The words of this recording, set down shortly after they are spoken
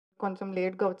కొంచెం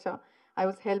లేట్గా వచ్చా. I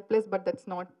was helpless, but that's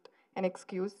not an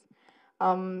excuse.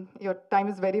 Your time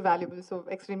is very valuable, so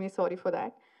extremely sorry for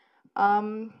that.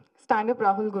 Stand up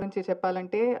Rahul గురించి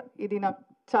చెప్పాలంటే ఇది నాకు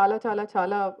చాలా చాలా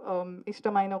చాలా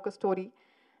ఇష్టమైన ఒక స్టోరీ.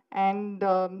 అండ్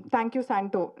థ్యాంక్ యూ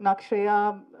శాంటో, నాకు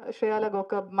శ్రేయాలకు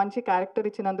ఒక మంచి క్యారెక్టర్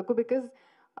ఇచ్చినందుకు. బికాజ్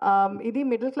ఇది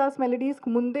మిడిల్ క్లాస్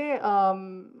మెలడీస్కి ముందే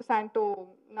శాంటో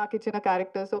నాకు ఇచ్చిన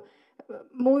character. So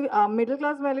middle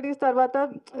class melodies తర్వాత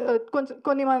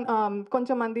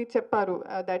కొంచెం మంది చెప్పారు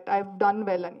దట్ ఐ డన్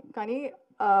వెల్ అని. కానీ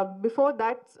before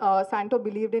that శాంటో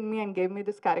believed in me and gave me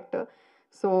this character.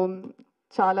 So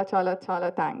చాలా చాలా చాలా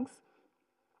థ్యాంక్స్.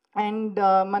 అండ్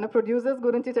మన ప్రొడ్యూసర్స్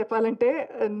గురించి చెప్పాలంటే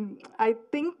I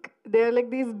think they are like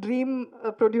these dream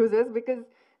producers. Because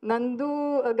నందు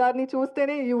గారిని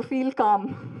చూస్తేనే you feel com,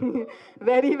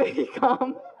 very very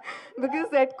calm. Because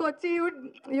సెట్కి వచ్చి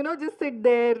you know just sit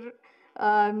there.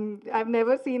 I've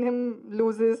never seen him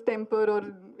lose his temper or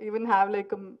even have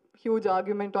like a huge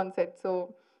argument on set. So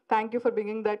thank you for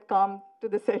bringing that calm to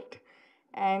the set.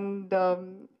 And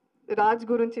Raj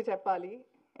గురించి చెప్పాలి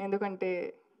ఎందుకంటే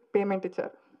payment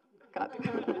ఇచ్చారు కాదు.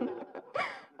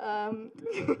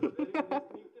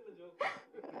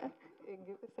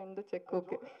 Send the check.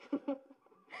 Okay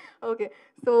okay.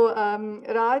 So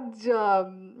Raj,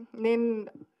 నేను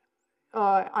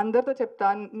అందరితో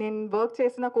చెప్తాను, నేను work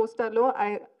చేసిన కోస్టార్లో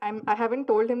I haven't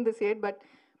told him this yet, but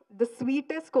the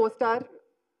sweetest co-star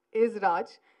is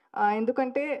Raj.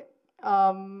 ఎందుకంటే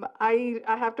I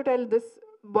have to tell this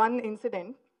one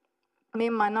incident.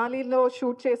 మేము మనాలిలో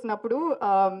షూట్ చేసినప్పుడు,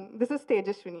 this is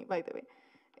Tejaswini by the way.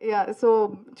 Yeah, so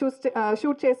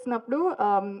shoot చేసినప్పుడు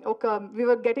we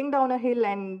were getting down a hill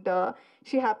and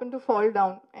she happened to fall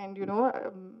down and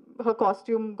her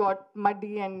costume got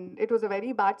muddy and it was a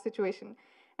very bad situation.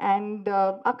 And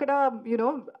akkada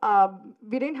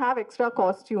we didn't have extra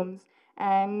costumes,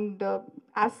 and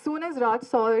as soon as Raj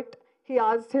saw it, he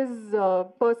asked his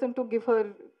person to give her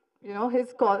his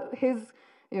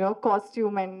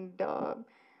costume. And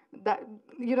that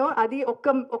అది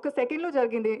ఒక్క సెకండ్లో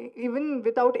జరిగింది. Even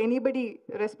without anybody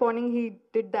responding he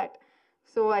did that.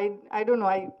 So I don't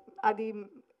know, అది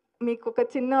మీకు ఒక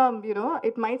చిన్న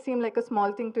it might seem like a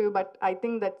small thing to you, but I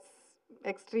think that's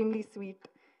extremely sweet.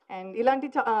 And ఇలాంటి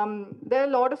there are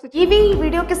lot of ఇవి ఈ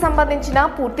వీడియోకి సంబంధించిన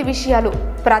పూర్తి విషయాలు.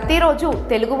 ప్రతిరోజు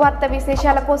తెలుగు వార్త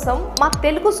విశేషాల కోసం మా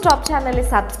తెలుగు స్టాప్ ఛానల్ని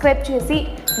సబ్స్క్రైబ్ చేసి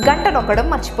గంట నొక్కడం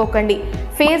మర్చిపోకండి.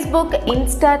 Facebook,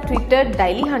 Insta, Twitter,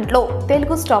 daily హంట్లో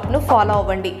Telugu స్టాప్ను follow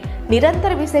అవ్వండి.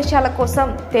 నిరంతర విశేషాల కోసం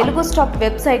తెలుగు స్టాప్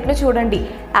వెబ్సైట్ను చూడండి.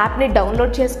 యాప్ని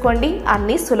డౌన్లోడ్ చేసుకోండి,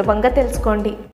 అన్నీ సులభంగా తెలుసుకోండి.